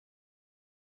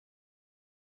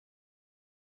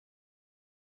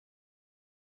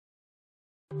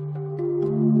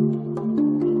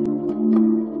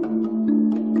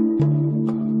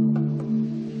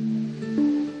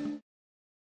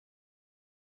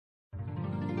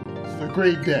a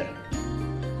great day.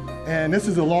 And this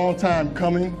is a long time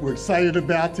coming. We're excited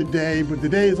about today, but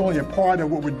today is only a part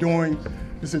of what we're doing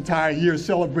this entire year,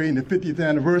 celebrating the 50th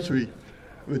anniversary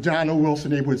of the John O. Wilson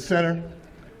Neighborhood Center,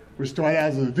 which started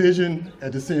as a vision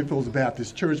at the St. Philip's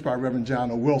Baptist Church by Reverend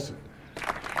John O. Wilson.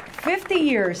 50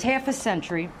 years, half a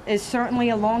century, is certainly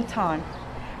a long time,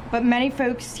 but many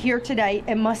folks here today,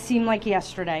 it must seem like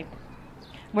yesterday.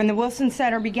 When the Wilson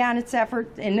Center began its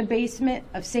effort in the basement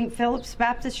of St. Philip's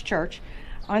Baptist Church,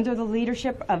 under the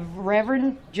leadership of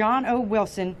Reverend John O.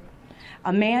 Wilson,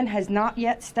 a man has not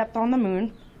yet stepped on the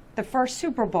moon, the first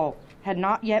Super Bowl had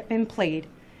not yet been played,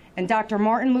 and Dr.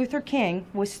 Martin Luther King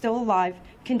was still alive,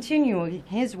 continuing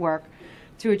his work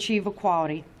to achieve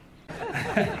equality.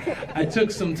 I took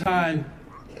some time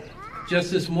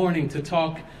just this morning to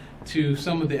talk to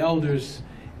some of the elders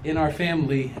in our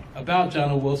family about John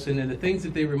O. Wilson, and the things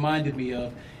that they reminded me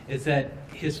of is that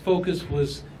his focus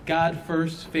was God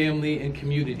first, family, and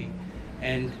community.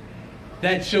 And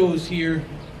that shows here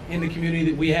in the community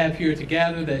that we have here to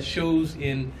gather, that shows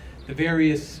in the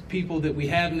various people that we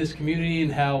have in this community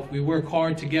and how we work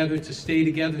hard together to stay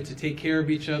together, to take care of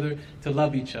each other, to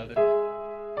love each other.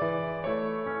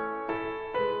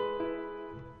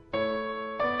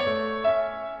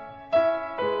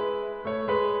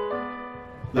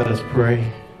 Let us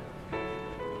pray.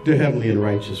 Dear Heavenly and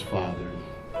Righteous Father,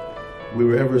 we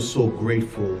were ever so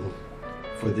grateful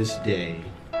for this day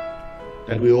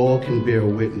that we all can bear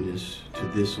witness to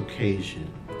this occasion.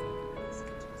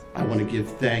 I want to give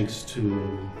thanks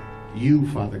to you,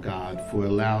 Father God, for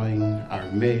allowing our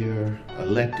mayor,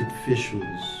 elected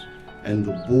officials, and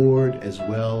the board, as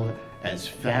well as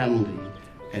family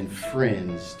and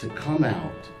friends, to come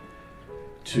out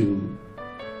to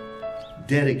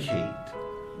dedicate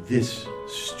this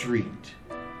street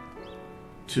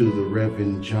to the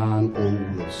Reverend John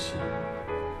O. Wilson,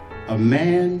 a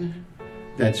man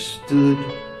that stood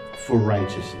for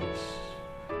righteousness,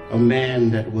 a man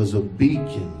that was a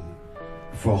beacon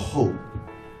for hope,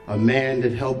 a man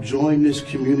that helped join this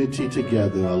community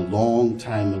together a long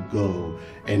time ago,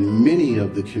 and many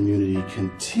of the community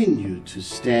continue to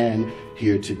stand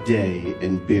here today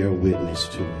and bear witness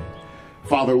to it.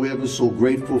 Father, we're ever so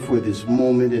grateful for this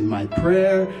moment, and my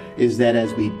prayer is that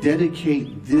as we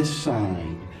dedicate this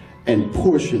sign and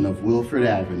portion of Wilford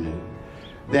Avenue,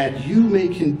 that you may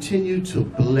continue to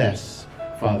bless,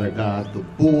 Father God, the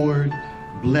board,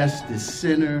 bless this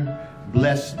center,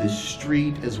 bless this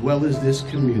street, as well as this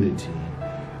community.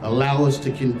 Allow us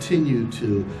to continue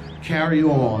to carry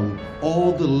on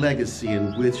all the legacy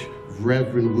in which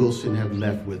Reverend Wilson have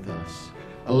left with us.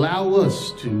 Allow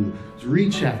us to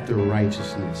reach after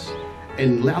righteousness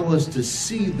and allow us to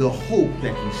see the hope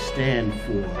that he stands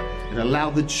for, and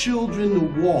allow the children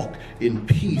to walk in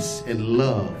peace and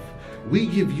love. We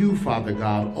give you, Father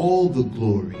God, all the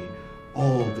glory,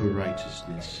 all the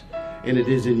righteousness. And it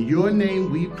is in your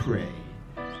name we pray.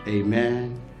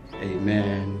 Amen,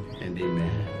 amen, and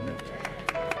amen.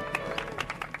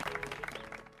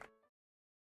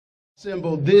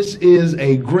 Symbol, this is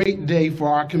a great day for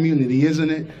our community, isn't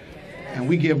it? And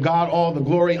we give God all the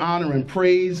glory, honor, and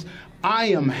praise. I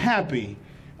am happy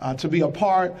to be a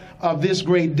part of this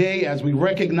great day as we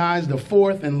recognize the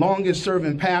fourth and longest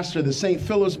serving pastor of the St.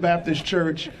 Philip's Baptist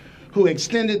Church, who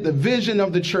extended the vision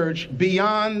of the church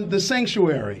beyond the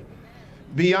sanctuary,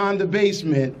 beyond the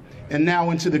basement, and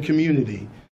now into the community.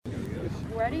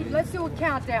 Ready? Let's do a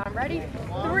countdown. Ready?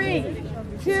 3,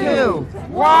 2,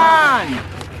 1.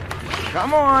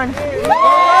 Come on.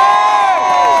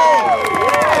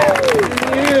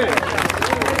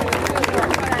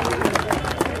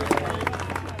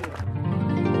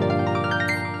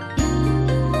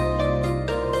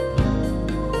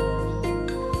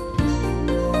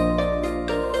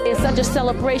 It's such a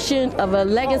celebration of a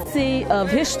legacy, of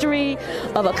history,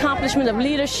 of accomplishment, of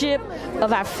leadership,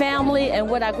 of our family, and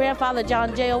what our grandfather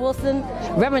John J. O. Wilson,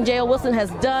 Reverend J. O. Wilson, has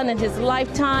done in his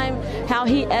lifetime, how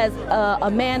he, as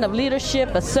a man of leadership,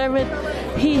 a servant,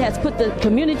 he has put the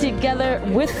community together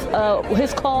with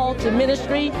his call to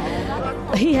ministry.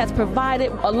 He has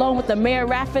provided, along with the Mayor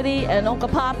Rafferty and Uncle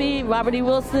Poppy, Robert E.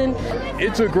 Wilson.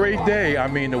 It's a great day. I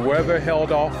mean, the weather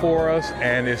held off for us,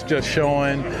 and it's just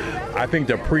showing, I think,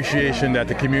 the appreciation that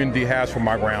the community has for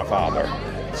my grandfather.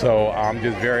 So I'm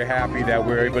just very happy that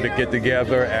we're able to get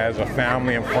together as a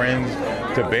family and friends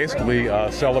to basically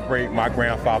celebrate my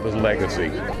grandfather's legacy.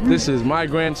 This is my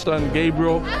grandson,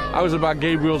 Gabriel. I was about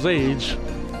Gabriel's age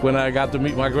when I got to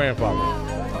meet my grandfather.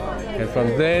 And from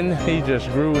then, he just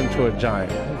grew into a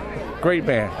giant. Great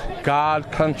man.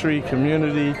 God, country,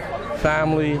 community,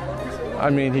 family. I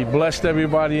mean, he blessed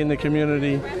everybody in the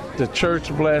community. The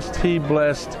church blessed, he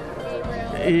blessed.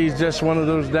 he's just one of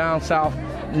those down south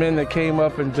men that came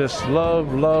up and just love,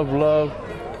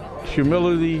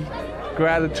 humility,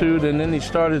 gratitude, and then he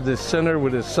started this center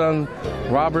with his son,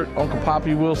 Robert, Uncle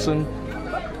Poppy Wilson,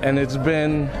 and it's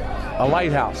been a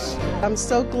lighthouse. I'm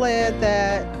so glad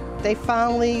that they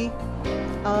finally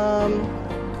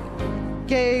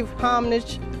gave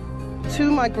homage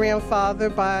to my grandfather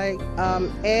by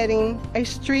adding a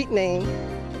street name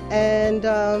and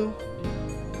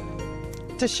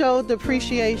to show the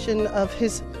appreciation of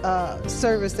his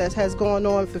service that has gone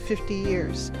on for 50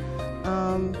 years.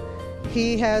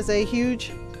 He has a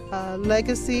huge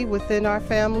legacy within our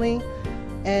family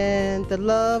and the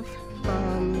love.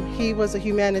 He was a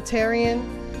humanitarian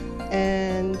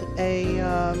and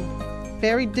a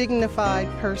very dignified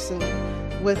person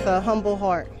with a humble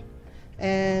heart.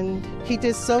 And he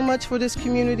did so much for this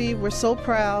community. We're so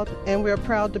proud, and we're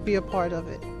proud to be a part of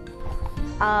it.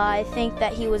 I think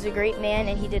that he was a great man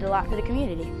and he did a lot for the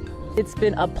community. It's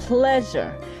been a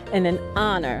pleasure and an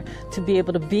honor to be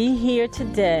able to be here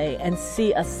today and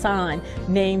see a sign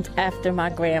named after my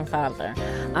grandfather.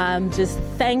 I'm just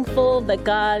thankful that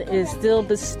God is still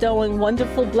bestowing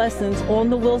wonderful blessings on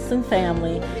the Wilson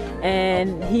family,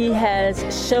 and he has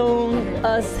shown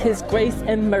us his grace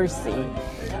and mercy.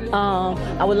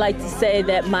 I would like to say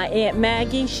that my Aunt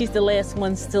Maggie, she's the last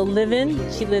one still living.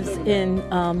 She lives in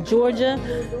Georgia.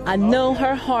 I know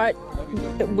her heart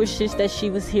wishes that she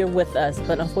was here with us,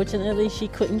 but unfortunately she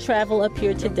couldn't travel up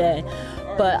here today.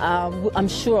 But I'm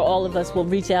sure all of us will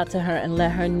reach out to her and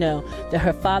let her know that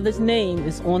her father's name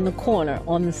is on the corner,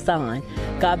 on the sign.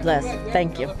 God bless.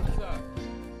 Thank you.